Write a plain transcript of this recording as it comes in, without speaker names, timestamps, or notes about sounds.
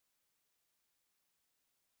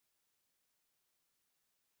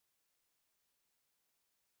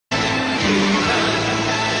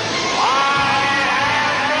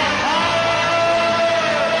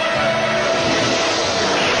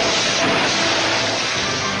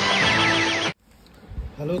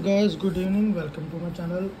Hello guys, good evening, welcome to my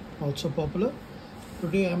channel Also Popular.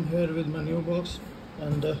 Today I'm here with my new box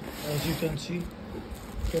and as you can see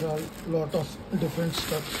there are a lot of different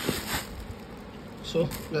stuff. So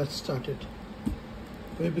let's start it.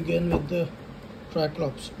 We begin with the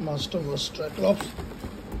Triclops, Masterverse Triclops.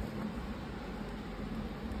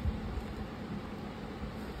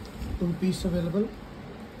 Two piece available.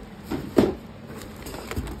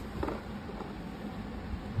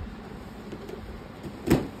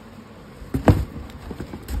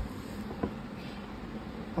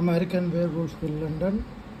 American Werewolf in London.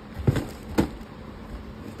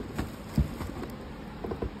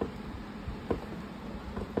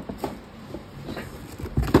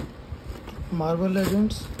 Marvel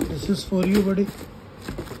Legends, this is for you, buddy.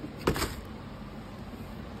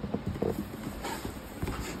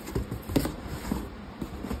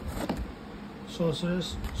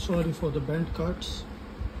 Sorceress, sorry for the bent cards.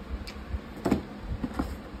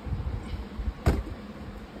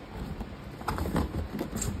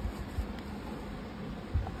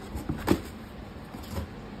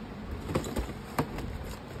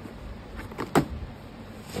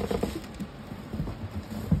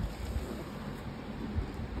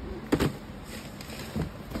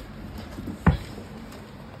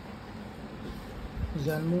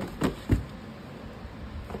 Zanmu,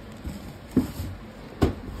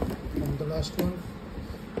 and the last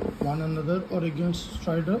one another Oregon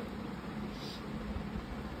Strider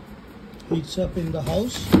heats up in the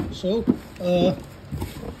house. So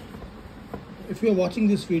if you are watching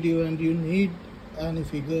this video and you need any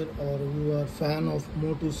figure, or you are fan of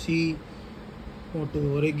Motu C,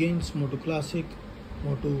 Motu Origins, Motu Classic,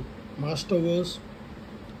 Motu Masterverse,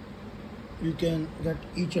 you can get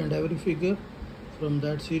each and every figure from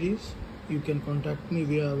that series. You can contact me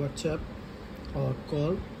via WhatsApp or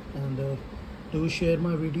call, and do share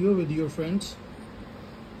my video with your friends,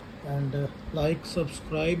 and like,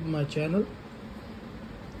 subscribe my channel,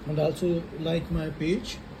 and also like my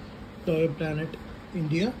page Toy Planet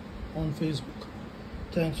India on Facebook.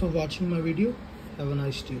 Thanks for watching my video. Have a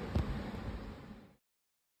nice day.